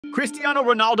Cristiano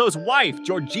Ronaldo's wife,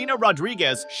 Georgina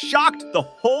Rodriguez, shocked the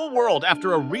whole world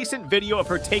after a recent video of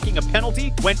her taking a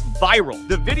penalty went viral.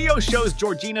 The video shows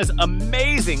Georgina's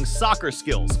amazing soccer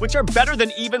skills, which are better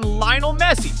than even Lionel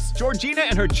Messi's. Georgina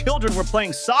and her children were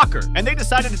playing soccer, and they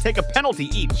decided to take a penalty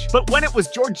each. But when it was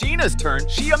Georgina's turn,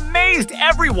 she amazed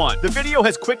everyone. The video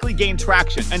has quickly gained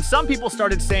traction, and some people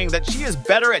started saying that she is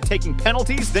better at taking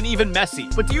penalties than even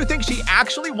Messi. But do you think she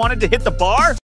actually wanted to hit the bar?